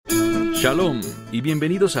Shalom y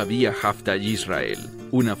bienvenidos a Vía Hafta Yisrael,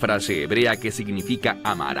 una frase hebrea que significa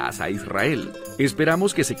amarás a Israel.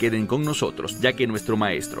 Esperamos que se queden con nosotros, ya que nuestro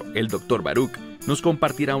maestro, el Dr. Baruch, nos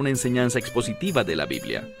compartirá una enseñanza expositiva de la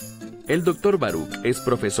Biblia. El Dr. Baruch es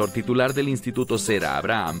profesor titular del Instituto Zera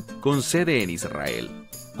Abraham, con sede en Israel.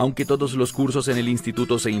 Aunque todos los cursos en el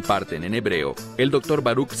instituto se imparten en hebreo, el Dr.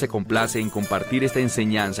 Baruch se complace en compartir esta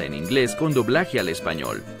enseñanza en inglés con doblaje al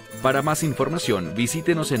español. Para más información,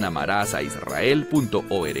 visítenos en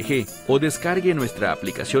amarasaisrael.org o descargue nuestra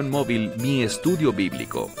aplicación móvil Mi Estudio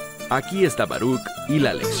Bíblico. Aquí está Baruch y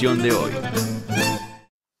la lección de hoy.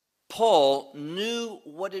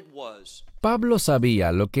 Pablo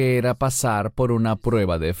sabía lo que era pasar por una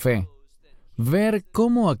prueba de fe. Ver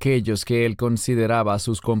cómo aquellos que él consideraba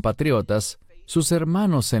sus compatriotas, sus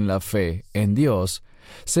hermanos en la fe, en Dios,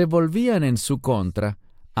 se volvían en su contra,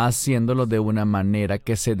 haciéndolo de una manera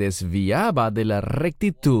que se desviaba de la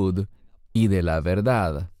rectitud y de la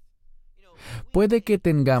verdad. Puede que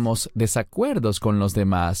tengamos desacuerdos con los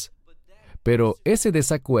demás, pero ese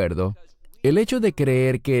desacuerdo, el hecho de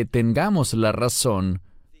creer que tengamos la razón,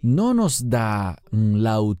 no nos da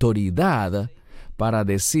la autoridad para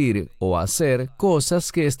decir o hacer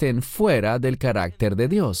cosas que estén fuera del carácter de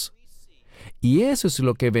Dios. Y eso es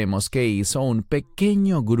lo que vemos que hizo un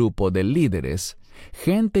pequeño grupo de líderes,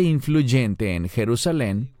 gente influyente en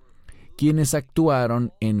Jerusalén, quienes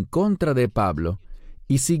actuaron en contra de Pablo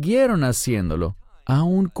y siguieron haciéndolo,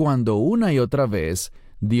 aun cuando una y otra vez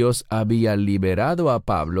Dios había liberado a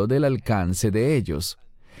Pablo del alcance de ellos.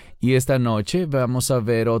 Y esta noche vamos a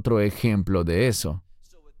ver otro ejemplo de eso.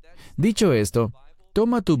 Dicho esto,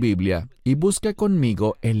 toma tu Biblia y busca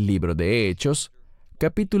conmigo el libro de Hechos,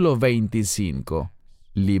 capítulo 25.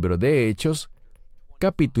 Libro de Hechos,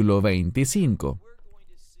 capítulo 25.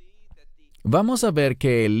 Vamos a ver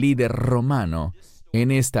que el líder romano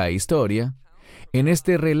en esta historia, en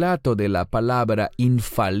este relato de la palabra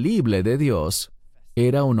infalible de Dios,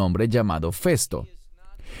 era un hombre llamado Festo.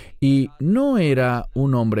 Y no era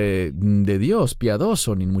un hombre de Dios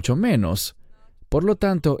piadoso, ni mucho menos. Por lo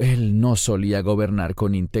tanto, él no solía gobernar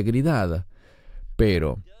con integridad.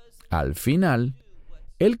 Pero, al final,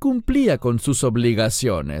 él cumplía con sus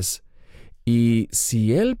obligaciones. Y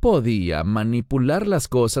si él podía manipular las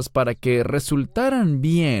cosas para que resultaran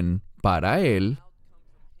bien para él,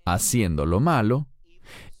 haciendo lo malo,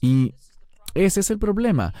 y ese es el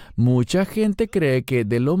problema. Mucha gente cree que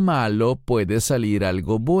de lo malo puede salir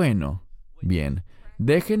algo bueno. Bien,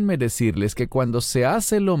 déjenme decirles que cuando se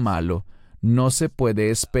hace lo malo, no se puede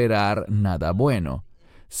esperar nada bueno,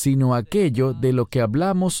 sino aquello de lo que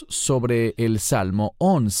hablamos sobre el Salmo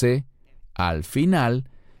 11. Al final,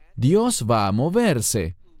 Dios va a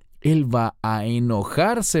moverse. Él va a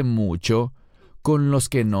enojarse mucho con los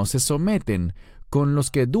que no se someten, con los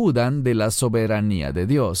que dudan de la soberanía de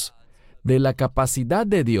Dios, de la capacidad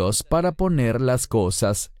de Dios para poner las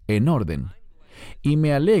cosas en orden. Y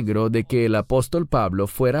me alegro de que el apóstol Pablo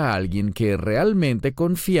fuera alguien que realmente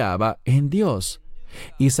confiaba en Dios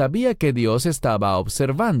y sabía que Dios estaba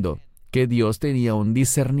observando, que Dios tenía un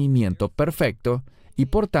discernimiento perfecto y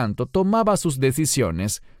por tanto tomaba sus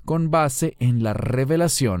decisiones con base en la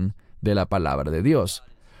revelación de la palabra de Dios,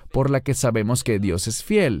 por la que sabemos que Dios es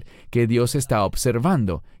fiel, que Dios está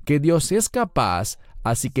observando, que Dios es capaz.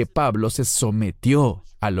 Así que Pablo se sometió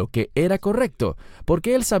a lo que era correcto,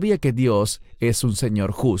 porque él sabía que Dios es un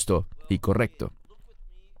Señor justo y correcto.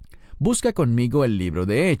 Busca conmigo el libro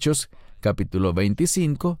de Hechos, capítulo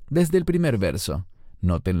 25, desde el primer verso.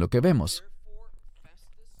 Noten lo que vemos.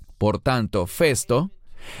 Por tanto, Festo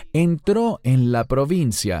entró en la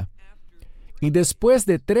provincia, y después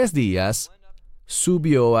de 3 días,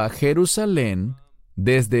 subió a Jerusalén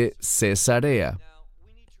desde Cesarea.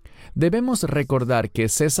 Debemos recordar que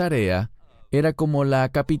Cesarea era como la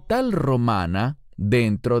capital romana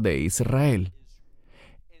dentro de Israel,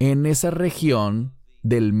 en esa región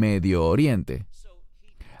del Medio Oriente.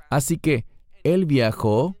 Así que él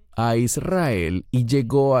viajó a Israel y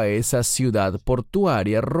llegó a esa ciudad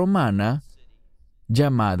portuaria romana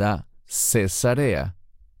llamada Cesarea.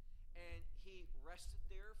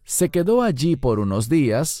 Se quedó allí por unos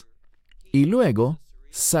días y luego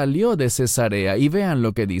salió de Cesarea y vean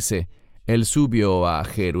lo que dice. Él subió a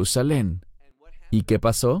Jerusalén. ¿Y qué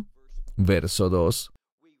pasó? Verso 2.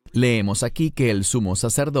 Leemos aquí que el sumo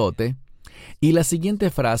sacerdote, y la siguiente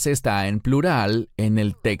frase está en plural en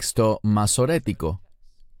el texto masorético.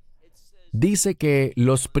 Dice que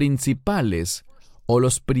los principales o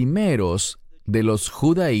los primeros de los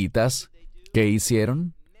judaítas, ¿qué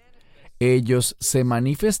hicieron? Ellos se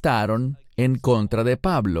manifestaron en contra de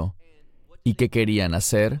Pablo. ¿Y qué querían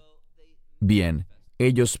hacer? Bien,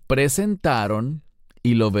 ellos presentaron,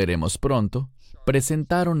 y lo veremos pronto,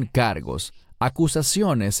 presentaron cargos,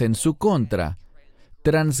 acusaciones en su contra,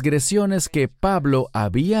 transgresiones que Pablo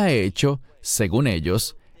había hecho, según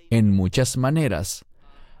ellos, en muchas maneras.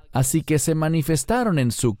 Así que se manifestaron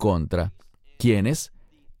en su contra. ¿Quiénes?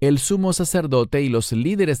 El sumo sacerdote y los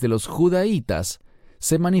líderes de los judaítas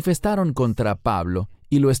se manifestaron contra Pablo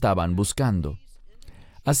y lo estaban buscando.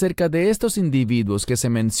 Acerca de estos individuos que se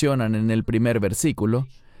mencionan en el primer versículo,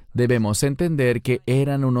 debemos entender que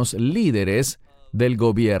eran unos líderes del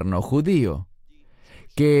gobierno judío,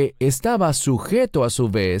 que estaba sujeto a su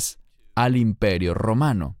vez al imperio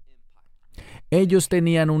romano. Ellos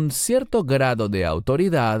tenían un cierto grado de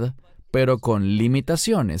autoridad, pero con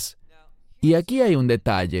limitaciones. Y aquí hay un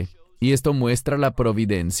detalle, y esto muestra la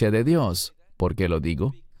providencia de Dios. ¿Por qué lo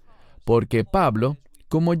digo? Porque Pablo,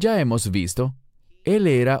 como ya hemos visto, él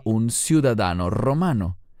era un ciudadano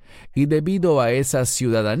romano, y debido a esa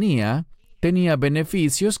ciudadanía, tenía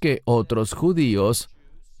beneficios que otros judíos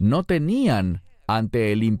no tenían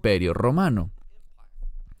ante el imperio romano.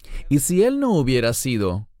 Y si él no hubiera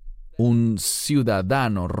sido un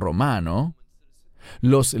ciudadano romano,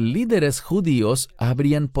 los líderes judíos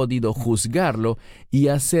habrían podido juzgarlo y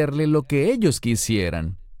hacerle lo que ellos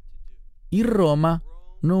quisieran. Y Roma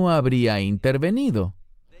no habría intervenido.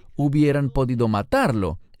 Hubieran podido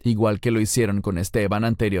matarlo, igual que lo hicieron con Esteban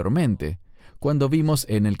anteriormente, cuando vimos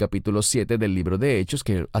en el capítulo 7 del libro de Hechos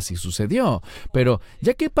que así sucedió. Pero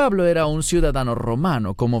ya que Pablo era un ciudadano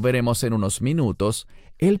romano, como veremos en unos minutos,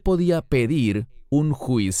 él podía pedir un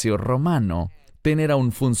juicio romano, tener a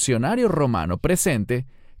un funcionario romano presente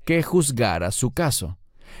que juzgara su caso.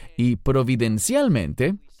 Y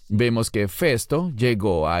providencialmente, vemos que Festo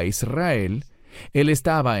llegó a Israel. Él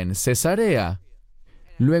estaba en Cesarea.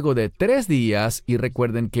 Luego de 3 días, y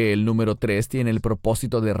recuerden que el número 3 tiene el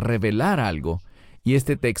propósito de revelar algo, y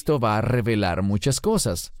este texto va a revelar muchas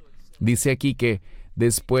cosas. Dice aquí que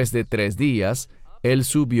después de 3 días, él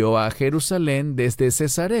subió a Jerusalén desde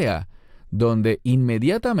Cesarea, donde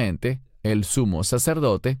inmediatamente el sumo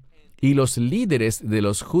sacerdote y los líderes de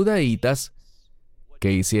los judaítas,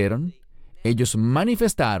 ¿qué hicieron? Ellos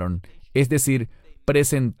manifestaron, es decir,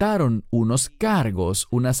 presentaron unos cargos,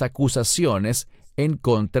 unas acusaciones en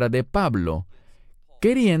contra de Pablo,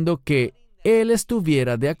 queriendo que él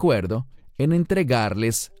estuviera de acuerdo en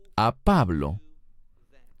entregarles a Pablo.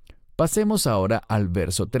 Pasemos ahora al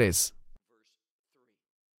verso 3.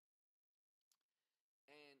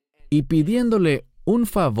 Y pidiéndole un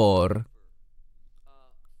favor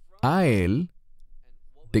a él,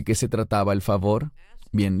 ¿de qué se trataba el favor?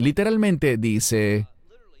 Bien, literalmente dice,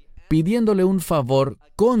 pidiéndole un favor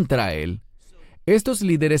contra él. Estos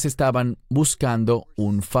líderes estaban buscando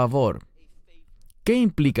un favor. ¿Qué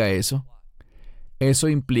implica eso? Eso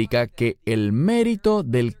implica que el mérito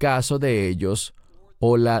del caso de ellos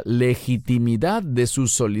o la legitimidad de su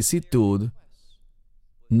solicitud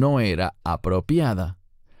no era apropiada.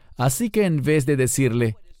 Así que en vez de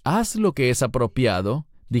decirle, haz lo que es apropiado,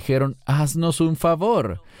 dijeron, haznos un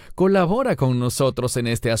favor, colabora con nosotros en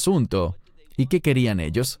este asunto. ¿Y qué querían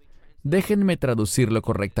ellos? Déjenme traducirlo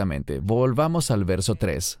correctamente. Volvamos al verso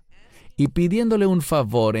 3. Y pidiéndole un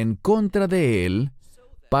favor en contra de él,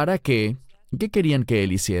 ¿para qué? ¿Qué querían que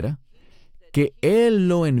él hiciera? Que él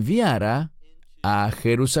lo enviara a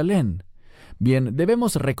Jerusalén. Bien,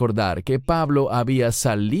 debemos recordar que Pablo había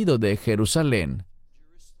salido de Jerusalén.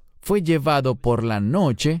 Fue llevado por la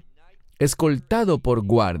noche, escoltado por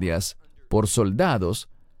guardias, por soldados,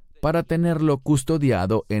 para tenerlo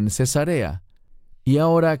custodiado en Cesarea. ¿Y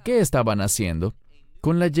ahora qué estaban haciendo?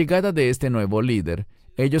 Con la llegada de este nuevo líder,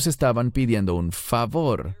 ellos estaban pidiendo un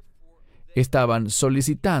favor. Estaban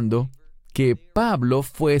solicitando que Pablo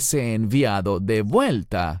fuese enviado de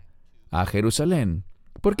vuelta a Jerusalén.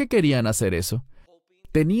 ¿Por qué querían hacer eso?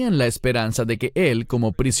 Tenían la esperanza de que él,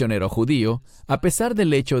 como prisionero judío, a pesar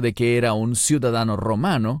del hecho de que era un ciudadano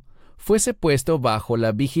romano, fuese puesto bajo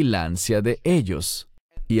la vigilancia de ellos.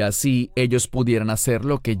 Y así ellos pudieran hacer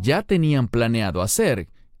lo que ya tenían planeado hacer,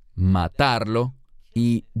 matarlo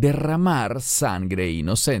y derramar sangre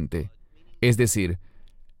inocente. Es decir,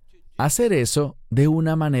 hacer eso de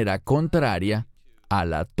una manera contraria a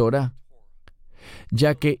la Torá.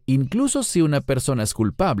 Ya que incluso si una persona es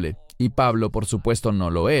culpable, y Pablo por supuesto no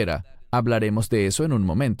lo era, hablaremos de eso en un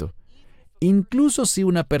momento. Incluso si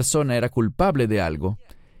una persona era culpable de algo,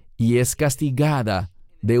 y es castigada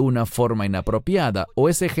de una forma inapropiada o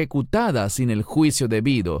es ejecutada sin el juicio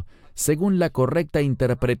debido, según la correcta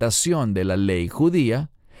interpretación de la ley judía,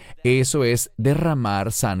 eso es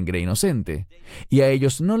derramar sangre inocente. Y a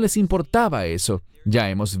ellos no les importaba eso.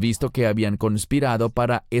 Ya hemos visto que habían conspirado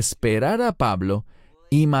para esperar a Pablo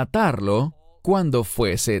y matarlo cuando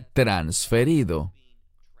fuese transferido.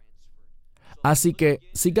 Así que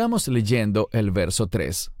sigamos leyendo el verso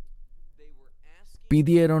 3.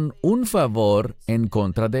 Pidieron un favor en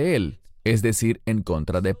contra de él, es decir, en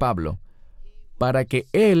contra de Pablo, para que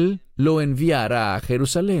él lo enviara a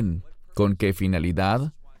Jerusalén. ¿Con qué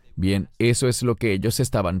finalidad? Bien, eso es lo que ellos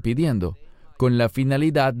estaban pidiendo, con la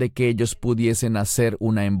finalidad de que ellos pudiesen hacer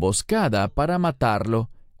una emboscada para matarlo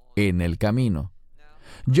en el camino.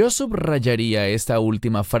 Yo subrayaría esta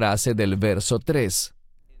última frase del verso 3,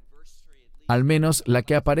 al menos la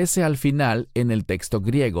que aparece al final en el texto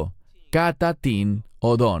griego, kata tin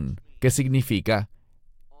odon, que significa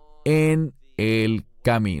en el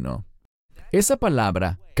camino. Esa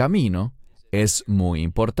palabra, camino, es muy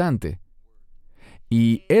importante.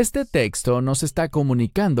 Y este texto nos está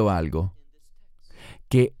comunicando algo,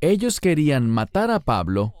 que ellos querían matar a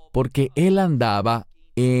Pablo porque él andaba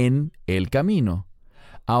en el camino.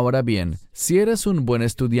 Ahora bien, si eres un buen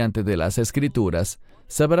estudiante de las Escrituras,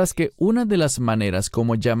 sabrás que una de las maneras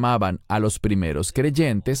como llamaban a los primeros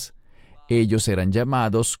creyentes, ellos eran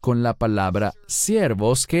llamados con la palabra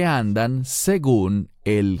siervos que andan según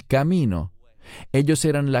el camino. Ellos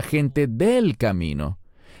eran la gente del camino.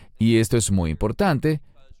 Y esto es muy importante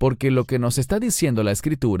porque lo que nos está diciendo la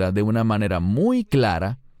Escritura de una manera muy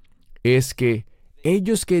clara es que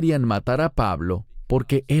ellos querían matar a Pablo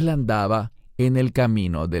porque él andaba en el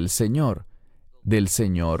camino del Señor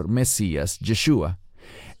Mesías Yeshua.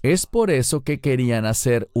 Es por eso que querían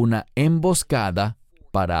hacer una emboscada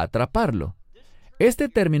para atraparlo. Este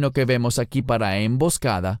término que vemos aquí para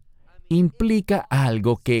emboscada implica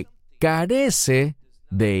algo que carece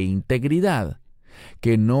de integridad,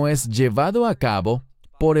 que no es llevado a cabo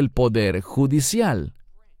por el poder judicial.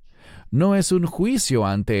 No es un juicio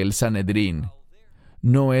ante el Sanedrín,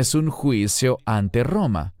 no es un juicio ante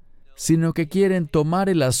Roma, sino que quieren tomar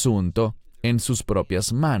el asunto en sus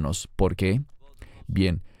propias manos. ¿Por qué?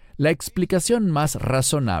 Bien, la explicación más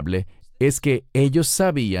razonable es que ellos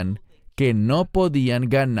sabían que no podían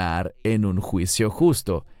ganar en un juicio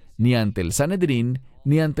justo, ni ante el Sanedrín,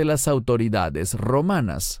 ni ante las autoridades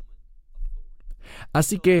romanas.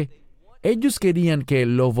 Así que ellos querían que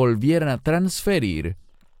lo volvieran a transferir,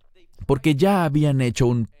 porque ya habían hecho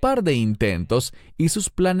un par de intentos y sus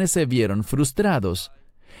planes se vieron frustrados,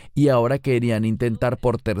 y ahora querían intentar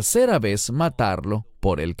por tercera vez matarlo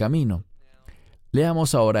por el camino.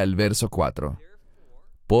 Leamos ahora el verso 4.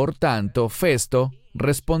 Por tanto, Festo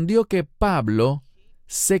respondió que Pablo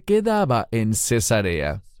se quedaba en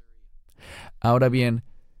Cesarea. Ahora bien,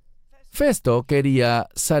 Festo quería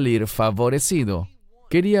salir favorecido,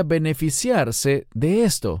 quería beneficiarse de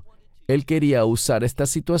esto. Él quería usar esta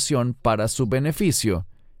situación para su beneficio.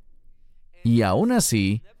 Y aún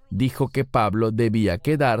así, dijo que Pablo debía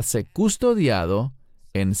quedarse custodiado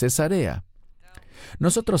en Cesarea.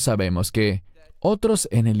 Nosotros sabemos que otros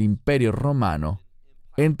en el Imperio Romano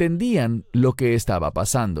entendían lo que estaba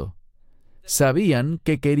pasando. Sabían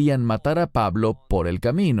que querían matar a Pablo por el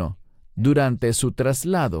camino, durante su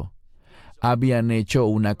traslado. Habían hecho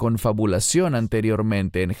una confabulación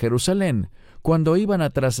anteriormente en Jerusalén, cuando iban a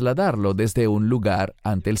trasladarlo desde un lugar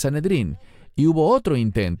ante el Sanedrín, y hubo otro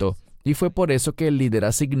intento, y fue por eso que el líder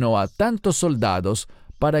asignó a tantos soldados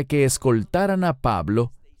para que escoltaran a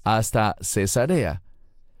Pablo hasta Cesarea.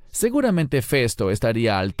 Seguramente Festo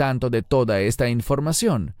estaría al tanto de toda esta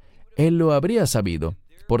información. Él lo habría sabido.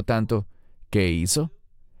 Por tanto, ¿qué hizo?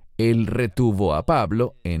 Él retuvo a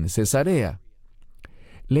Pablo en Cesarea.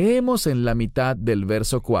 Leemos en la mitad del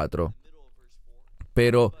verso 4.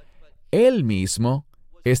 Pero él mismo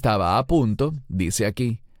estaba a punto, dice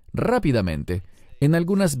aquí, rápidamente. En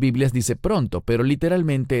algunas Biblias dice pronto, pero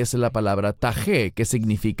literalmente es la palabra tajé, que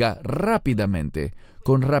significa rápidamente.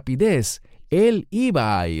 Con rapidez, él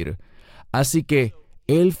iba a ir. Así que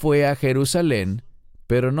él fue a Jerusalén,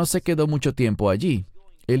 pero no se quedó mucho tiempo allí.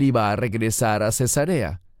 Él iba a regresar a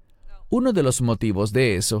Cesarea. Uno de los motivos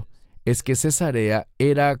de eso es que Cesarea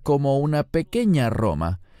era como una pequeña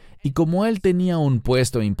Roma, y como él tenía un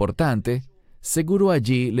puesto importante, seguro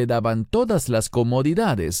allí le daban todas las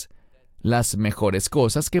comodidades, las mejores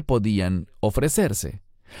cosas que podían ofrecerse.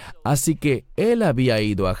 Así que él había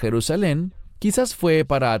ido a Jerusalén, quizás fue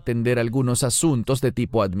para atender algunos asuntos de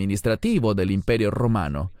tipo administrativo del Imperio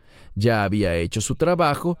Romano. Ya había hecho su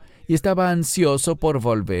trabajo y estaba ansioso por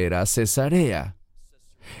volver a Cesarea.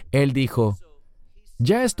 Él dijo,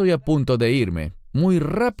 «Ya estoy a punto de irme, muy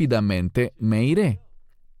rápidamente me iré».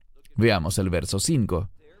 Veamos el verso 5.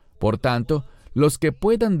 «Por tanto, los que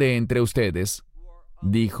puedan de entre ustedes»,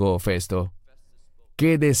 dijo Festo,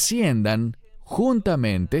 «que desciendan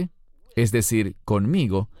juntamente, es decir,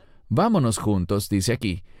 conmigo, Vámonos juntos, dice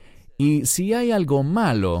aquí, y si hay algo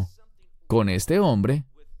malo con este hombre,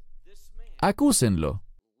 acúsenlo.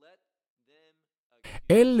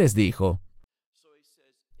 Él les dijo,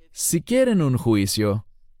 si quieren un juicio,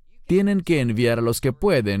 tienen que enviar a los que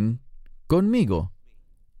pueden conmigo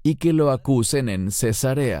y que lo acusen en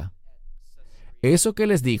Cesarea. Eso que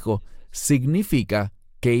les dijo significa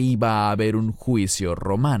que iba a haber un juicio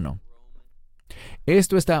romano.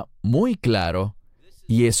 Esto está muy claro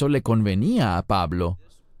y eso le convenía a Pablo,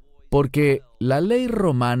 porque la ley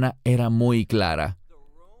romana era muy clara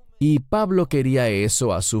y Pablo quería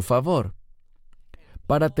eso a su favor,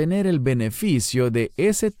 para tener el beneficio de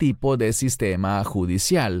ese tipo de sistema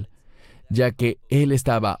judicial, ya que él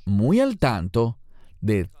estaba muy al tanto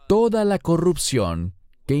de toda la corrupción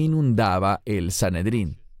que inundaba el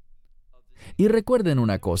Sanedrín. Y recuerden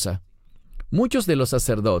una cosa, muchos de los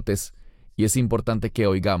sacerdotes, y es importante que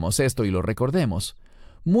oigamos esto y lo recordemos,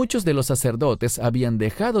 muchos de los sacerdotes habían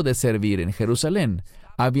dejado de servir en Jerusalén,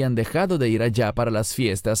 habían dejado de ir allá para las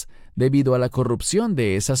fiestas debido a la corrupción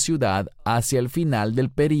de esa ciudad hacia el final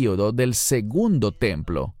del período del segundo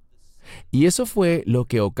templo. Y eso fue lo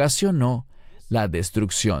que ocasionó la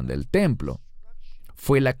destrucción del templo.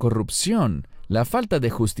 Fue la corrupción, la falta de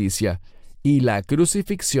justicia y la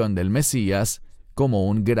crucifixión del Mesías como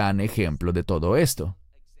un gran ejemplo de todo esto.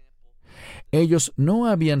 Ellos no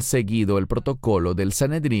habían seguido el protocolo del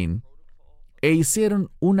Sanedrín e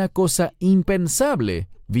hicieron una cosa impensable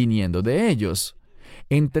viniendo de ellos,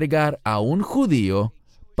 entregar a un judío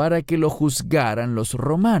para que lo juzgaran los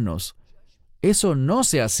romanos. Eso no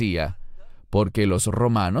se hacía, porque los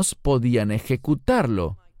romanos podían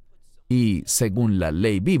ejecutarlo. Y, según la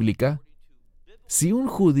ley bíblica, si un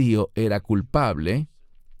judío era culpable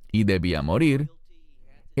y debía morir,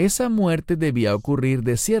 esa muerte debía ocurrir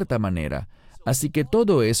de cierta manera. Así que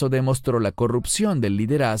todo eso demostró la corrupción del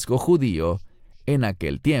liderazgo judío en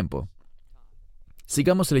aquel tiempo.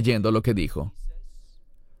 Sigamos leyendo lo que dijo.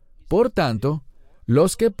 Por tanto,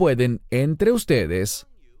 los que pueden entre ustedes,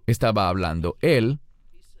 estaba hablando él,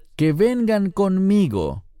 que vengan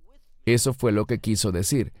conmigo. Eso fue lo que quiso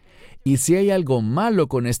decir. Y si hay algo malo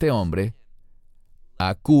con este hombre,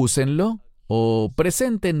 acúsenlo o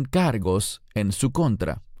presenten cargos en su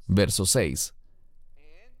contra. Verso 6.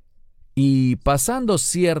 Y pasando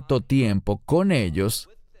cierto tiempo con ellos,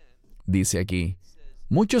 dice aquí,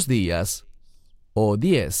 muchos días o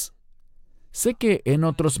 10. Sé que en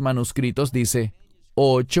otros manuscritos dice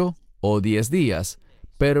 8 o 10 días,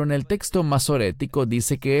 pero en el texto masorético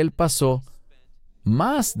dice que él pasó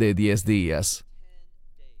más de 10 días.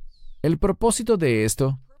 El propósito de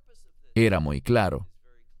esto era muy claro.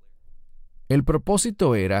 El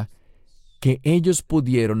propósito era que ellos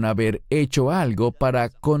pudieron haber hecho algo para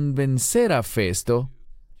convencer a Festo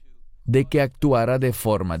de que actuara de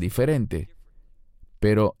forma diferente.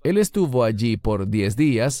 Pero él estuvo allí por 10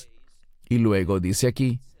 días, y luego dice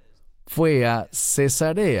aquí, fue a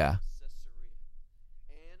Cesarea.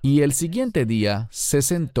 Y el siguiente día se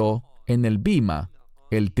sentó en el bima,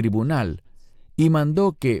 el tribunal, y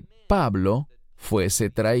mandó que Pablo fuese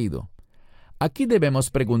traído. Aquí debemos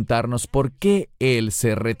preguntarnos por qué él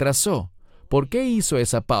se retrasó. ¿Por qué hizo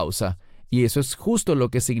esa pausa? Y eso es justo lo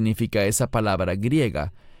que significa esa palabra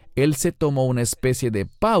griega. Él se tomó una especie de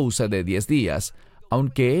pausa de 10 días.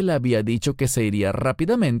 Aunque él había dicho que se iría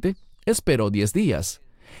rápidamente, esperó 10 días.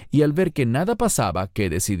 Y al ver que nada pasaba, ¿qué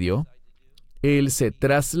decidió? Él se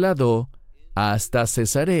trasladó hasta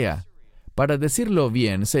Cesarea. Para decirlo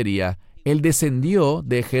bien sería, él descendió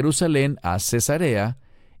de Jerusalén a Cesarea,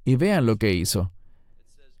 y vean lo que hizo.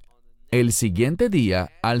 El siguiente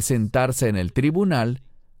día, al sentarse en el tribunal,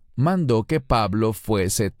 mandó que Pablo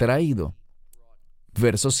fuese traído.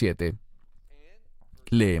 Verso 7.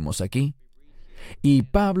 Leemos aquí. Y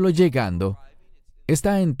Pablo llegando,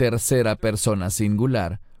 está en tercera persona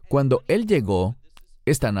singular. Cuando él llegó,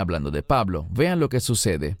 están hablando de Pablo. Vean lo que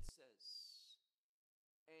sucede.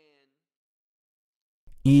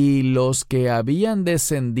 Y los que habían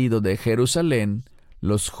descendido de Jerusalén,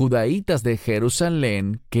 los judaítas de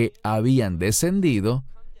Jerusalén que habían descendido,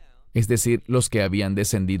 es decir, los que habían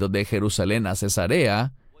descendido de Jerusalén a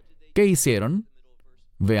Cesarea, ¿qué hicieron?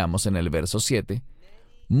 Veamos en el verso 7.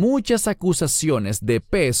 Muchas acusaciones de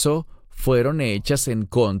peso fueron hechas en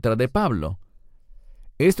contra de Pablo.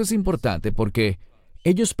 Esto es importante porque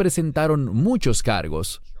ellos presentaron muchos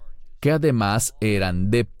cargos, que además eran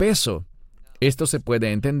de peso. Esto se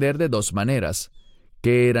puede entender de dos maneras,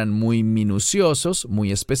 que eran muy minuciosos,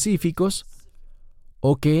 muy específicos,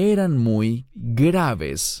 o que eran muy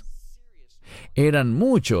graves. Eran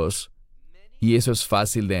muchos, y eso es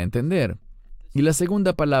fácil de entender. Y la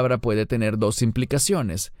segunda palabra puede tener dos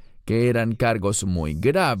implicaciones, que eran cargos muy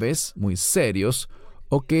graves, muy serios,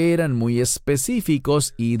 o que eran muy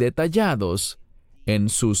específicos y detallados en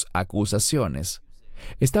sus acusaciones.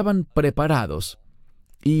 Estaban preparados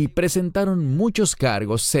y presentaron muchos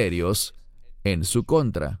cargos serios en su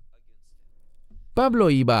contra. Pablo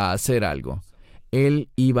iba a hacer algo. Él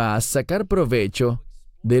iba a sacar provecho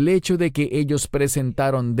del hecho de que ellos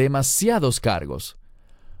presentaron demasiados cargos.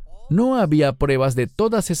 No había pruebas de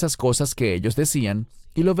todas esas cosas que ellos decían,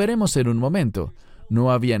 y lo veremos en un momento.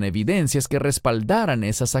 No habían evidencias que respaldaran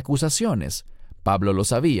esas acusaciones. Pablo lo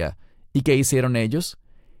sabía. ¿Y qué hicieron ellos?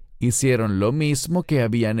 Hicieron lo mismo que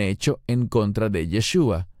habían hecho en contra de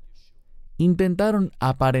Yeshua. Intentaron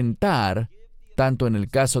aparentar, tanto en el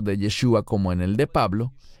caso de Yeshua como en el de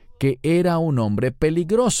Pablo, que era un hombre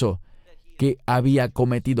peligroso, que había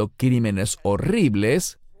cometido crímenes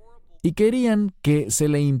horribles, y querían que se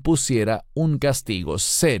le impusiera un castigo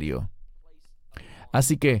serio.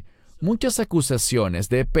 Así que muchas acusaciones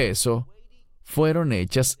de peso fueron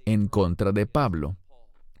hechas en contra de Pablo.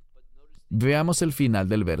 Veamos el final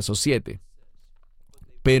del verso 7.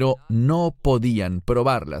 Pero no podían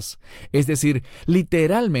probarlas. Es decir,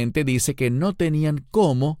 literalmente dice que no tenían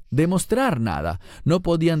cómo demostrar nada. No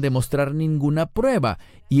podían demostrar ninguna prueba,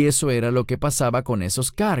 y eso era lo que pasaba con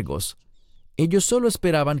esos cargos. Ellos solo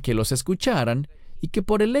esperaban que los escucharan y que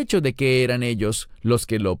por el hecho de que eran ellos los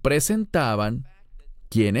que lo presentaban,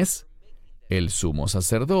 ¿quiénes? El sumo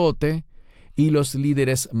sacerdote y los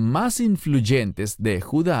líderes más influyentes de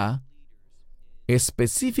Judá,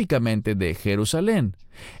 específicamente de Jerusalén.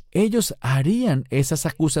 Ellos harían esas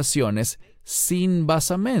acusaciones sin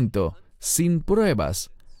basamento, sin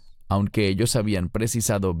pruebas, aunque ellos habían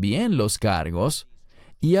precisado bien los cargos,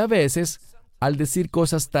 y a veces, al decir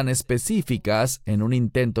cosas tan específicas en un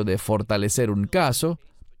intento de fortalecer un caso,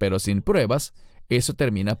 pero sin pruebas, eso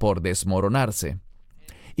termina por desmoronarse.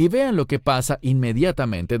 Y vean lo que pasa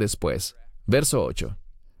inmediatamente después. Verso 8.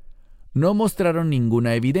 No mostraron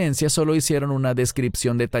ninguna evidencia, solo hicieron una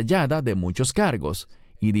descripción detallada de muchos cargos.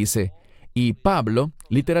 Y dice, y Pablo,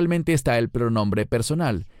 literalmente está el pronombre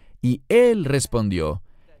personal, y él respondió,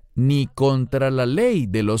 ni contra la ley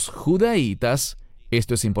de los judaítas.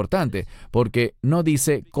 Esto es importante, porque no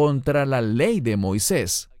dice contra la ley de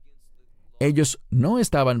Moisés. Ellos no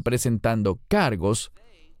estaban presentando cargos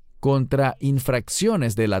contra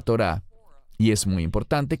infracciones de la Torá, y es muy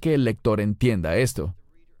importante que el lector entienda esto.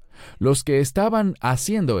 Los que estaban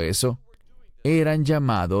haciendo eso eran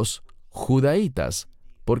llamados judaítas.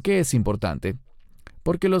 ¿Por qué es importante?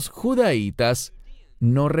 Porque los judaítas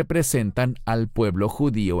no representan al pueblo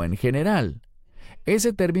judío en general.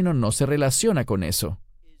 Ese término no se relaciona con eso.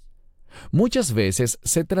 Muchas veces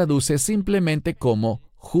se traduce simplemente como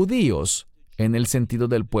judíos, en el sentido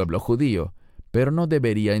del pueblo judío, pero no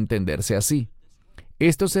debería entenderse así.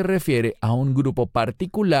 Esto se refiere a un grupo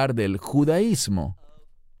particular del judaísmo,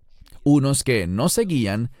 unos que no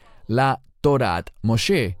seguían la Torat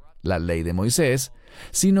Moshe, la ley de Moisés,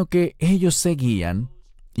 sino que ellos seguían,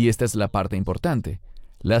 y esta es la parte importante,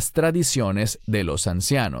 las tradiciones de los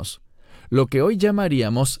ancianos, lo que hoy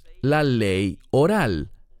llamaríamos la ley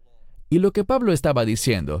oral. Y lo que Pablo estaba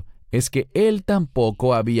diciendo es que él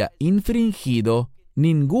tampoco había infringido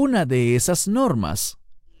ninguna de esas normas.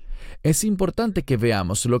 Es importante que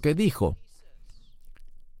veamos lo que dijo.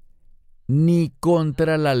 Ni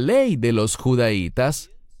contra la ley de los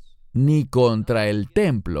judaítas, ni contra el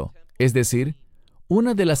templo. Es decir,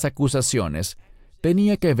 una de las acusaciones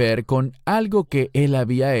tenía que ver con algo que él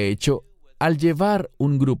había hecho al llevar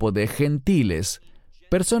un grupo de gentiles,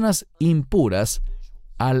 personas impuras,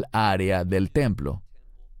 al área del templo.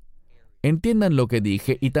 Entiendan lo que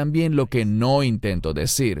dije y también lo que no intento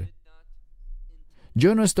decir.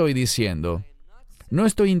 Yo no estoy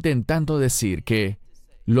intentando decir que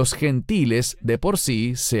los gentiles de por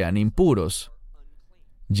sí sean impuros.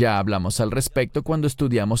 Ya hablamos al respecto cuando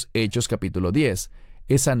estudiamos Hechos capítulo 10.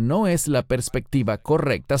 Esa no es la perspectiva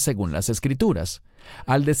correcta según las Escrituras.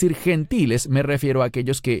 Al decir gentiles me refiero a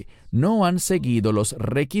aquellos que no han seguido los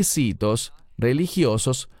requisitos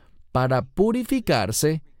religiosos para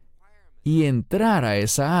purificarse y entrar a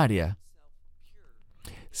esa área.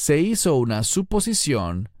 Se hizo una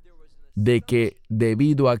suposición de que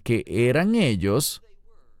debido a que eran ellos,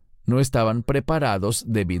 no estaban preparados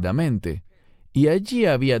debidamente. Y allí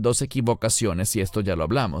había dos equivocaciones, y esto ya lo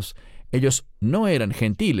hablamos. Ellos no eran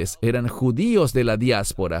gentiles, eran judíos de la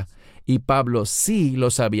diáspora, y Pablo sí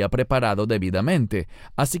los había preparado debidamente.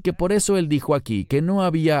 Así que por eso él dijo aquí que no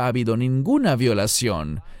había habido ninguna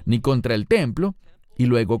violación, ni contra el templo, y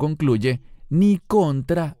luego concluye, ni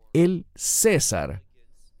contra el César,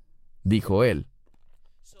 dijo él.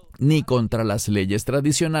 ni contra las leyes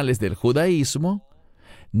tradicionales del judaísmo,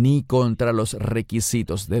 ni contra los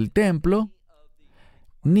requisitos del templo,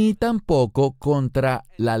 ni tampoco contra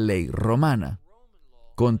la ley romana.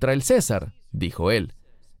 Contra el César, dijo él,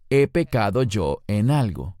 he pecado yo en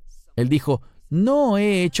algo. Él dijo, no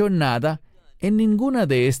he hecho nada en ninguna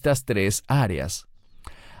de estas tres áreas.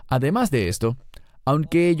 Además de esto,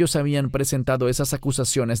 aunque ellos habían presentado esas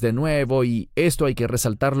acusaciones de nuevo, y esto hay que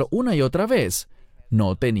resaltarlo una y otra vez,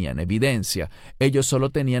 no tenían evidencia. Ellos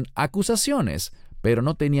solo tenían acusaciones, pero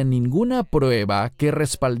no tenían ninguna prueba que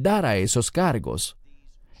respaldara esos cargos,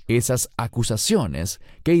 esas acusaciones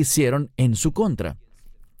que hicieron en su contra.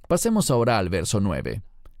 Pasemos ahora al verso 9.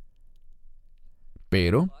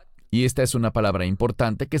 Pero, y esta es una palabra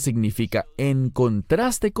importante que significa en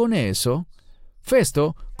contraste con eso,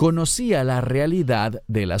 Festo conocía la realidad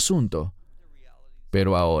del asunto.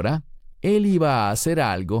 Pero ahora, él iba a hacer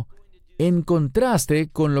algo en contraste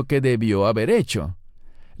con lo que debió haber hecho.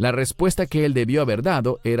 La respuesta que él debió haber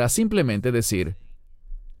dado era simplemente decir,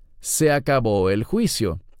 se acabó el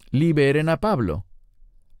juicio, liberen a Pablo.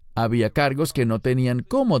 Había cargos que no tenían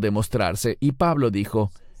cómo demostrarse y Pablo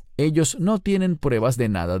dijo, ellos no tienen pruebas de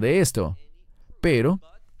nada de esto. Pero,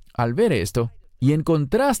 al ver esto, y en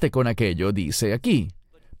contraste con aquello, dice aquí,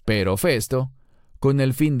 pero Festo, con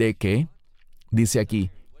el fin de que, dice aquí,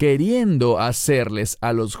 queriendo hacerles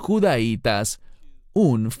a los judaítas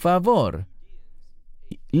un favor,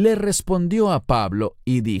 le respondió a Pablo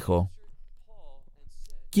y dijo,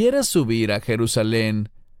 ¿quieres subir a Jerusalén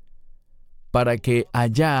para que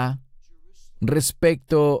allá,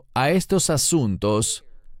 respecto a estos asuntos,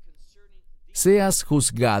 seas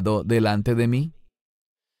juzgado delante de mí?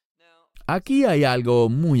 Aquí hay algo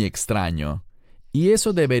muy extraño, y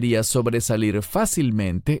eso debería sobresalir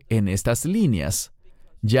fácilmente en estas líneas,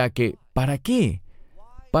 ya que, ¿para qué?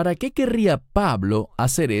 ¿Para qué querría Pablo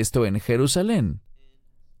hacer esto en Jerusalén?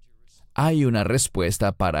 Hay una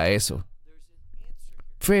respuesta para eso.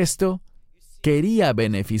 Festo quería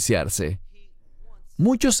beneficiarse.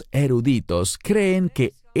 Muchos eruditos creen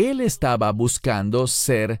que él estaba buscando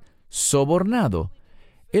ser sobornado.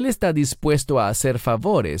 Él está dispuesto a hacer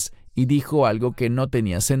favores y dijo algo que no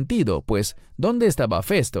tenía sentido, pues ¿dónde estaba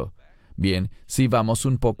Festo? Bien, si vamos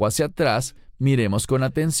un poco hacia atrás, miremos con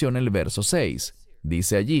atención el verso 6.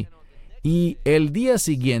 Dice allí, y el día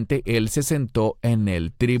siguiente él se sentó en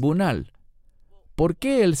el tribunal. ¿Por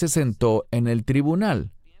qué él se sentó en el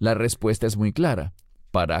tribunal? La respuesta es muy clara,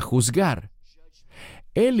 para juzgar.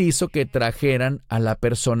 Él hizo que trajeran a la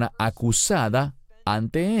persona acusada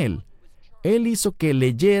ante él. Él hizo que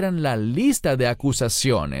leyeran la lista de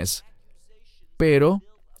acusaciones, pero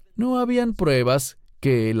no habían pruebas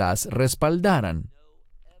que las respaldaran.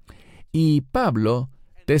 Y Pablo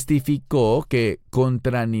testificó que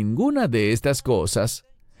contra ninguna de estas cosas,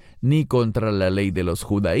 ni contra la ley de los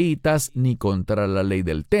judaítas, ni contra la ley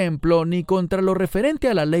del templo, ni contra lo referente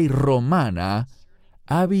a la ley romana,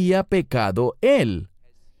 había pecado él.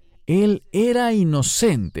 Él era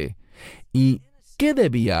inocente. ¿Y qué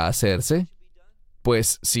debía hacerse?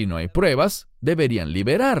 Pues si no hay pruebas, deberían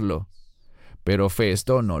liberarlo. Pero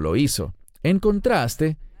Festo no lo hizo. En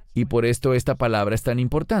contraste, y por esto esta palabra es tan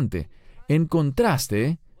importante, en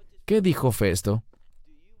contraste, ¿qué dijo Festo?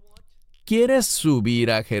 ¿Quieres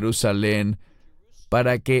subir a Jerusalén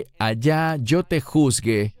para que allá yo te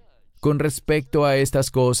juzgue con respecto a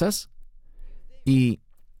estas cosas? Y,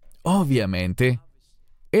 obviamente,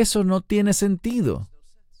 eso no tiene sentido.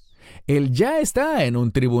 Él ya está en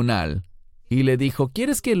un tribunal y le dijo,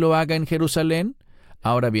 ¿quieres que lo haga en Jerusalén?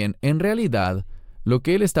 Ahora bien, en realidad, lo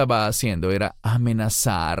que él estaba haciendo era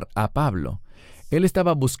amenazar a Pablo. Él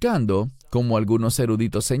estaba buscando, como algunos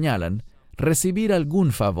eruditos señalan, recibir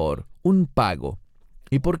algún favor, un pago.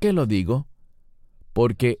 ¿Y por qué lo digo?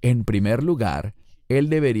 Porque, en primer lugar, él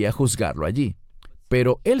debería juzgarlo allí.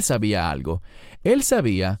 Pero él sabía algo. Él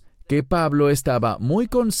sabía que Pablo estaba muy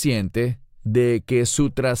consciente de que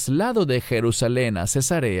su traslado de Jerusalén a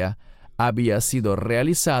Cesarea había sido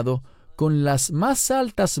realizado con las más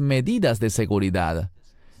altas medidas de seguridad.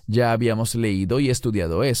 Ya habíamos leído y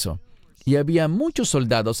estudiado eso. Y había muchos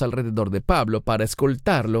soldados alrededor de Pablo para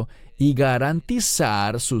escoltarlo y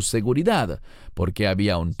garantizar su seguridad, porque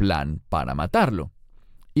había un plan para matarlo.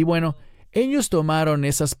 Y bueno, ellos tomaron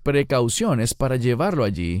esas precauciones para llevarlo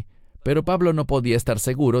allí, pero Pablo no podía estar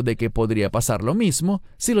seguro de que podría pasar lo mismo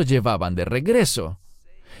si lo llevaban de regreso,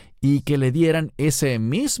 y que le dieran ese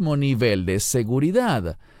mismo nivel de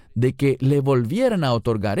seguridad, de que le volvieran a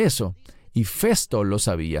otorgar eso. Y Festo lo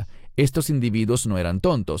sabía. Estos individuos no eran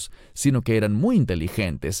tontos, sino que eran muy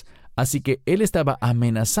inteligentes. Así que él estaba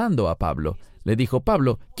amenazando a Pablo, Le dijo,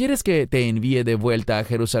 Pablo, ¿quieres que te envíe de vuelta a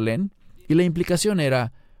Jerusalén? Y la implicación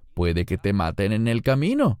era, puede que te maten en el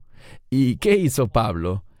camino. ¿Y qué hizo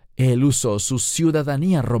Pablo? Él usó su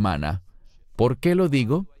ciudadanía romana. ¿Por qué lo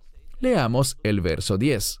digo? Leamos el verso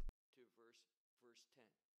 10.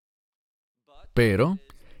 Pero,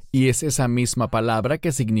 y es esa misma palabra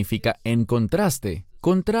que significa en contraste,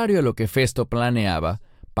 contrario a lo que Festo planeaba,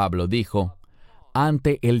 Pablo dijo,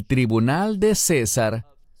 ante el tribunal de César,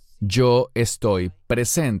 yo estoy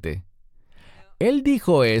presente. Él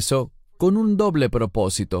dijo eso con un doble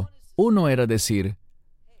propósito. Uno era decir,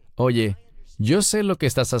 oye, yo sé lo que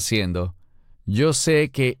estás haciendo. Yo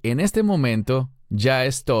sé que en este momento ya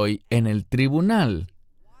estoy en el tribunal.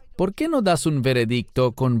 ¿Por qué no das un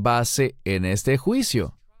veredicto con base en este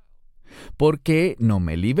juicio? ¿Por qué no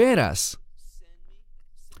me liberas?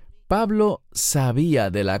 Pablo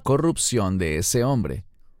sabía de la corrupción de ese hombre.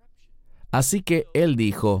 Así que él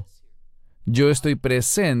dijo, yo estoy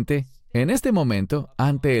presente en este momento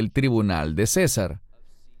ante el tribunal de César,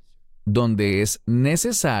 donde es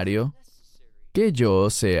necesario que yo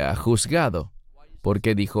sea juzgado. ¿Por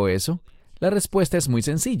qué dijo eso? La respuesta es muy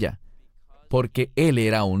sencilla. Porque él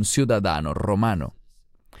era un ciudadano romano.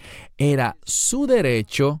 Era su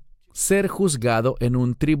derecho ser juzgado en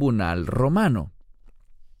un tribunal romano.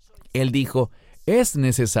 Él dijo, es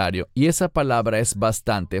necesario, y esa palabra es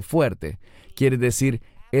bastante fuerte. Quiere decir,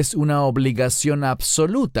 es una obligación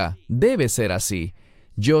absoluta, debe ser así.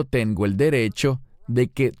 Yo tengo el derecho de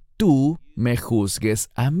que tú me juzgues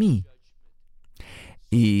a mí.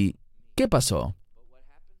 ¿Y qué pasó?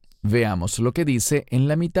 Veamos lo que dice en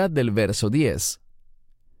la mitad del verso 10.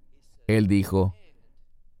 Él dijo,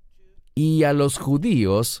 y a los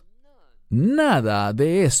judíos, nada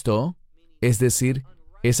de esto, es decir,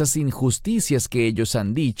 esas injusticias que ellos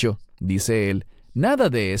han dicho, dice él, nada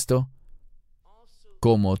de esto,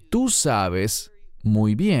 como tú sabes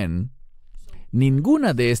muy bien,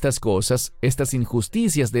 ninguna de estas cosas, estas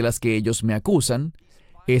injusticias de las que ellos me acusan,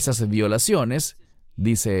 esas violaciones,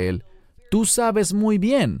 dice él, tú sabes muy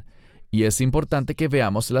bien. Y es importante que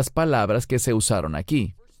veamos las palabras que se usaron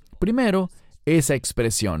aquí. Primero, esa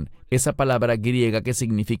expresión, esa palabra griega que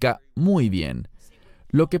significa muy bien.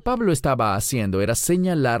 Lo que Pablo estaba haciendo era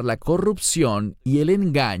señalar la corrupción y el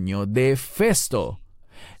engaño de Festo.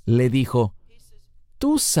 Le dijo,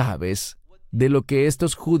 tú sabes de lo que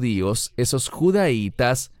estos judíos, esos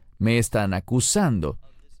judaítas, me están acusando.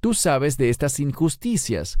 Tú sabes de estas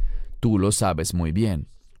injusticias. Tú lo sabes muy bien.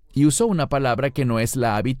 Y usó una palabra que no es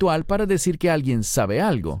la habitual para decir que alguien sabe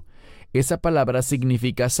algo. Esa palabra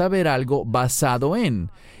significa saber algo basado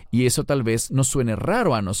en, y eso tal vez nos suene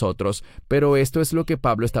raro a nosotros, pero esto es lo que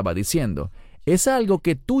Pablo estaba diciendo. Es algo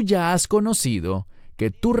que tú ya has conocido,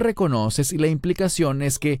 que tú reconoces, y la implicación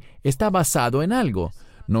es que está basado en algo.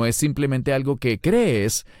 No es simplemente algo que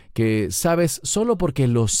crees, que sabes solo porque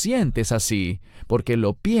lo sientes así, porque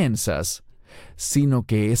lo piensas, sino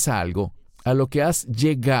que es algo a lo que has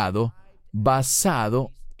llegado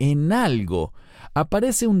basado en algo.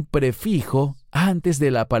 Aparece un prefijo antes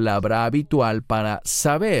de la palabra habitual para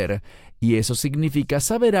saber, y eso significa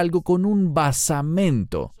saber algo con un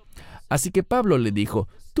basamento. Así que Pablo le dijo,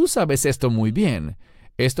 tú sabes esto muy bien.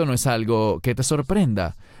 Esto no es algo que te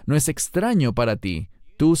sorprenda, no es extraño para ti.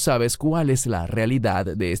 Tú sabes cuál es la realidad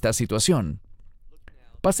de esta situación.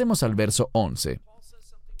 Pasemos al verso 11.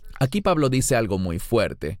 Aquí Pablo dice algo muy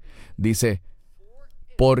fuerte. Dice,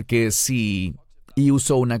 porque si, y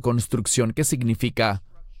usó una construcción que significa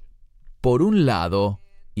por un lado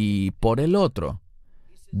y por el otro.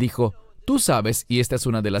 Dijo, tú sabes, y esta es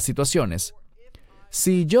una de las situaciones.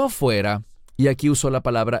 Si yo fuera, y aquí usó la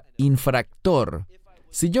palabra infractor,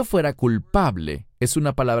 si yo fuera culpable, es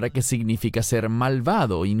una palabra que significa ser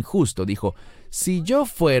malvado, injusto. Dijo, si yo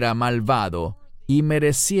fuera malvado y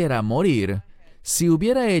mereciera morir, si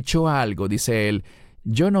hubiera hecho algo, dice él,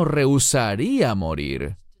 yo no rehusaría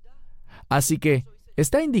morir. Así que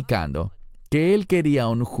está indicando que él quería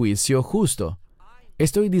un juicio justo.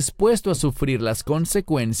 Estoy dispuesto a sufrir las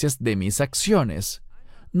consecuencias de mis acciones.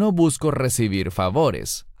 No busco recibir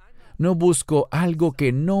favores. No busco algo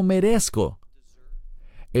que no merezco.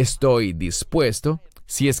 Estoy dispuesto,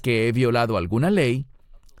 si es que he violado alguna ley,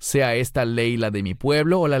 sea esta ley la de mi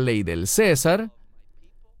pueblo o la ley del César,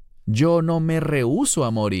 yo no me rehúso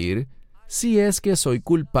a morir si es que soy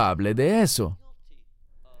culpable de eso.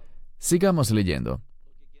 Sigamos leyendo.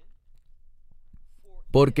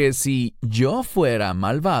 Porque si yo fuera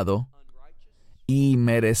malvado y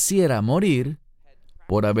mereciera morir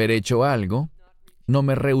por haber hecho algo, no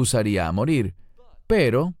me rehusaría a morir.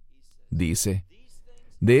 Pero, dice,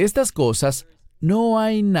 de estas cosas no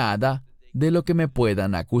hay nada de lo que me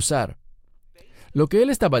puedan acusar. Lo que él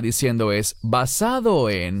estaba diciendo es basado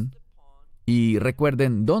en, y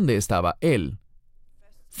recuerden dónde estaba él.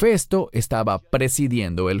 Festo estaba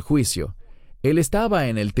presidiendo el juicio. Él estaba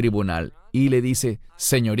en el tribunal y le dice,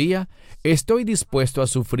 Señoría, estoy dispuesto a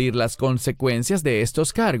sufrir las consecuencias de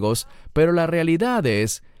estos cargos, pero la realidad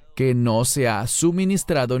es que no se ha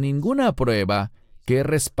suministrado ninguna prueba que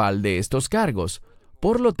respalde estos cargos.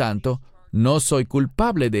 Por lo tanto, no soy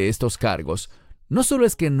culpable de estos cargos. No solo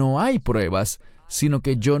es que no hay pruebas, sino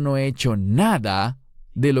que yo no he hecho nada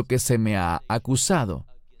de lo que se me ha acusado.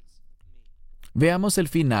 Veamos el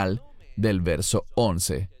final del verso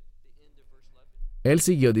 11. Él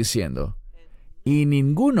siguió diciendo, y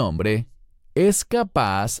ningún hombre es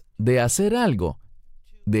capaz de hacer algo,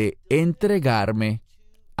 de entregarme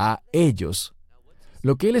a ellos.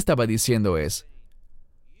 Lo que él estaba diciendo es,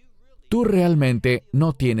 tú realmente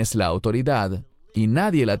no tienes la autoridad, y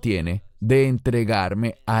nadie la tiene, de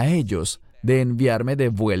entregarme a ellos, de enviarme de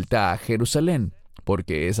vuelta a Jerusalén,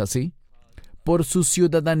 porque es así, por su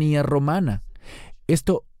ciudadanía romana.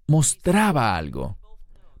 Esto mostraba algo.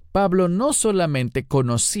 Pablo no solamente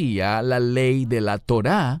conocía la ley de la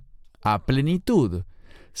Torá a plenitud,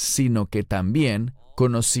 sino que también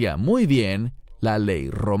conocía muy bien la ley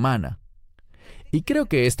romana. Y creo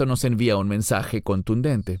que esto nos envía un mensaje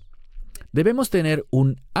contundente. Debemos tener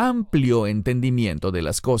un amplio entendimiento de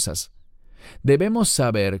las cosas. Debemos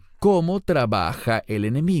saber cómo trabaja el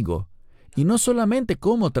enemigo, y no solamente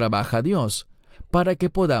cómo trabaja Dios, para que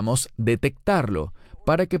podamos detectarlo,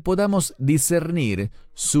 para que podamos discernir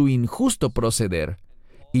su injusto proceder.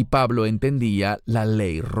 Y Pablo entendía la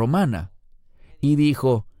ley romana. Y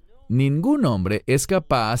dijo, ningún hombre es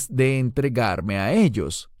capaz de entregarme a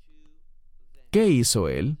ellos. ¿Qué hizo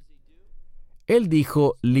él? Él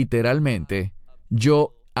dijo literalmente,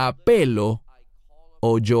 yo apelo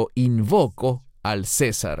o yo invoco al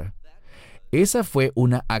César. Esa fue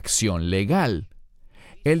una acción legal.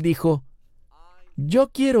 Él dijo, yo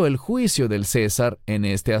quiero el juicio del César en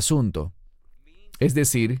este asunto. Es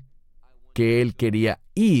decir, que él quería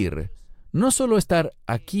ir, no solo estar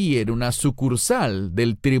aquí en una sucursal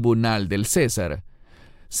del tribunal del César,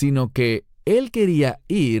 sino que él quería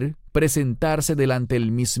ir, presentarse delante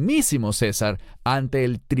del mismísimo César, ante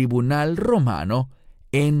el tribunal romano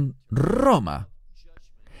en Roma.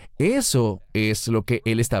 Eso es lo que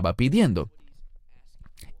él estaba pidiendo.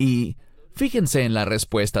 Y fíjense en la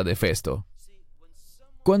respuesta de Festo.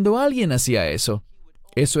 Cuando alguien hacía eso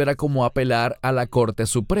era como apelar a la Corte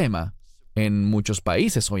Suprema en muchos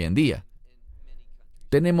países hoy en día.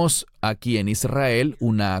 Tenemos aquí en Israel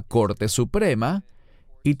una Corte Suprema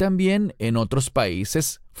y también en otros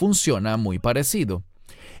países funciona muy parecido.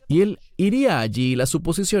 Y él iría allí y la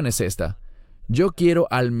suposición es esta. Yo quiero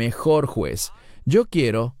al mejor juez. Yo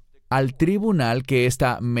quiero al tribunal que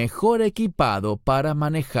está mejor equipado para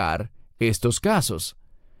manejar estos casos.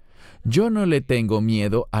 Yo no le tengo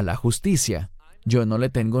miedo a la justicia. Yo no le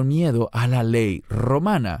tengo miedo a la ley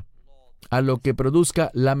romana, a lo que produzca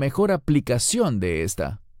la mejor aplicación de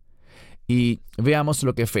esta. Y veamos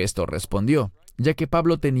lo que Festo respondió, ya que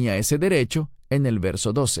Pablo tenía ese derecho en el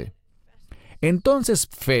verso 12. Entonces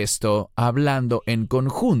Festo, hablando en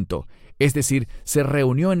conjunto, es decir, se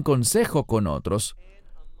reunió en consejo con otros,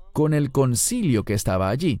 con el concilio que estaba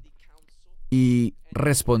allí, y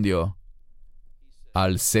respondió,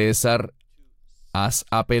 ¿al César has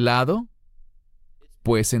apelado?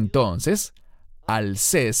 Pues entonces, al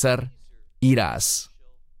César irás.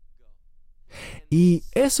 Y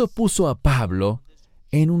eso puso a Pablo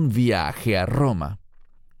en un viaje a Roma.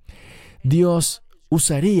 Dios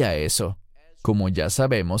usaría eso, como ya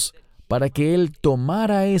sabemos, para que Él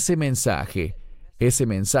tomara ese mensaje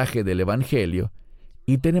del Evangelio,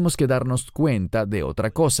 y tenemos que darnos cuenta de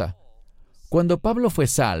otra cosa. Cuando Pablo fue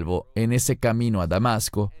salvo en ese camino a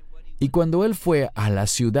Damasco, y cuando él fue a la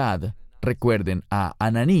ciudad, recuerden a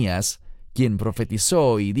Ananías, quien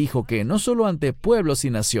profetizó y dijo que no solo ante pueblos y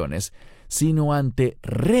naciones, sino ante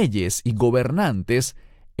reyes y gobernantes,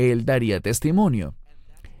 él daría testimonio.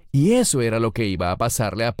 Y eso era lo que iba a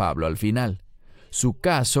pasarle a Pablo al final. Su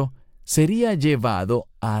caso sería llevado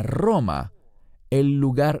a Roma, el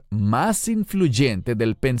lugar más influyente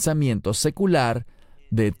del pensamiento secular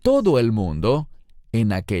de todo el mundo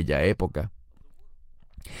en aquella época.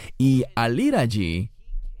 Y al ir allí,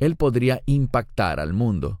 él podría impactar al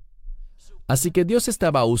mundo. Así que Dios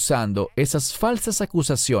estaba usando esas falsas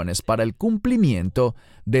acusaciones para el cumplimiento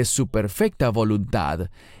de su perfecta voluntad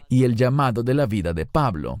y el llamado de la vida de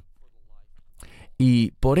Pablo.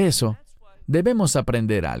 Y por eso debemos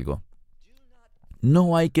aprender algo.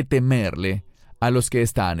 No hay que temerle a los que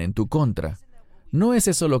están en tu contra. ¿No es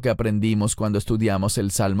eso lo que aprendimos cuando estudiamos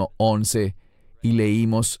el Salmo 11 y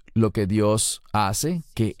leímos lo que Dios hace,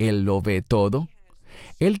 que Él lo ve todo.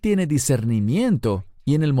 Él tiene discernimiento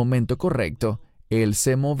y en el momento correcto, Él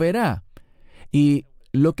se moverá. Y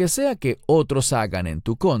lo que sea que otros hagan en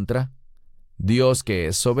tu contra, Dios, que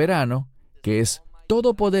es soberano, que es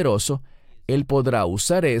todopoderoso, Él podrá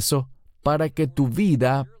usar eso para que tu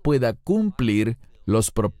vida pueda cumplir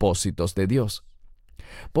los propósitos de Dios.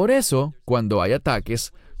 Por eso, cuando hay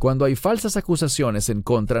ataques, cuando hay falsas acusaciones en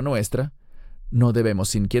contra nuestra, no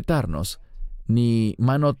debemos inquietarnos, ni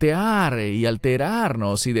manotear y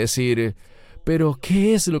alterarnos y decir, «¿Pero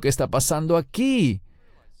qué es lo que está pasando aquí?».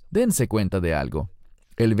 Dense cuenta de algo.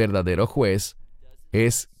 El verdadero juez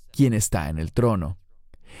es quien está en el trono.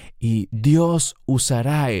 Y Dios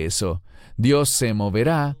usará eso. Dios se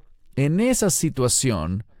moverá en esa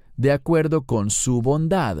situación de acuerdo con su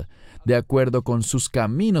bondad, de acuerdo con sus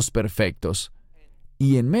caminos perfectos.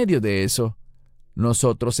 Y en medio de eso,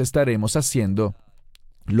 nosotros estaremos haciendo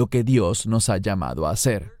lo que Dios nos ha llamado a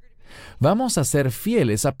hacer. Vamos a ser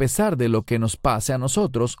fieles a pesar de lo que nos pase a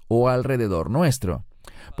nosotros o alrededor nuestro,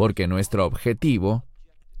 porque nuestro objetivo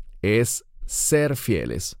es ser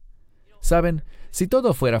fieles. ¿Saben? Si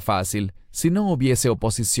todo fuera fácil, si no hubiese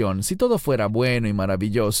oposición, si todo fuera bueno y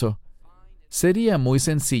maravilloso, sería muy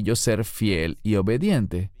sencillo ser fiel y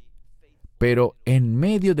obediente. Pero en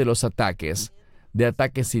medio de los ataques, de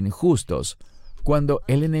ataques injustos, cuando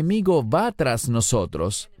el enemigo va tras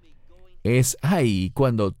nosotros, es ahí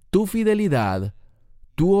cuando tu fidelidad,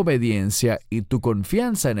 tu obediencia y tu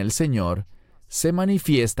confianza en el Señor se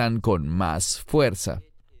manifiestan con más fuerza.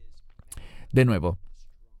 De nuevo,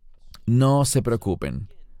 no se preocupen,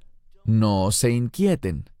 no se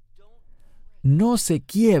inquieten, no se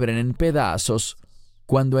quiebren en pedazos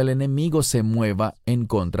cuando el enemigo se mueva en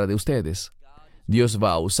contra de ustedes. Dios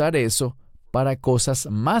va a usar eso para cosas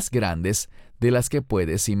más grandes de las que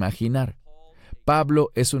puedes imaginar.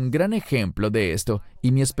 Pablo es un gran ejemplo de esto,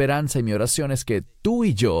 y mi esperanza y mi oración es que tú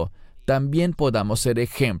y yo también podamos ser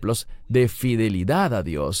ejemplos de fidelidad a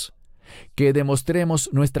Dios, que demostremos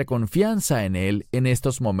nuestra confianza en Él en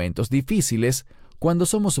estos momentos difíciles cuando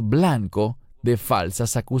somos blanco de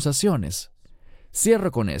falsas acusaciones.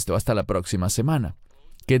 Cierro con esto hasta la próxima semana.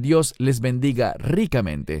 Que Dios les bendiga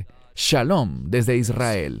ricamente. Shalom desde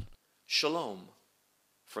Israel. Shalom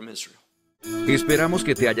from Israel. Esperamos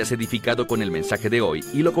que te hayas edificado con el mensaje de hoy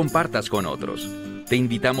y lo compartas con otros. Te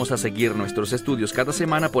invitamos a seguir nuestros estudios cada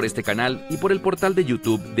semana por este canal y por el portal de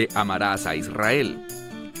YouTube de Amarás a Israel.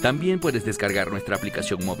 También puedes descargar nuestra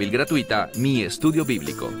aplicación móvil gratuita, Mi Estudio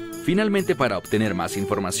Bíblico. Finalmente, para obtener más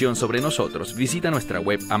información sobre nosotros, visita nuestra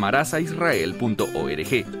web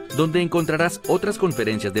amarasaisrael.org, donde encontrarás otras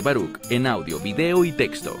conferencias de Baruch en audio, video y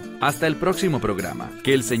texto. Hasta el próximo programa.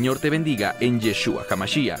 Que el Señor te bendiga en Yeshua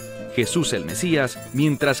HaMashiach, Jesús el Mesías,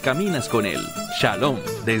 mientras caminas con Él. Shalom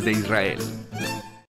desde Israel.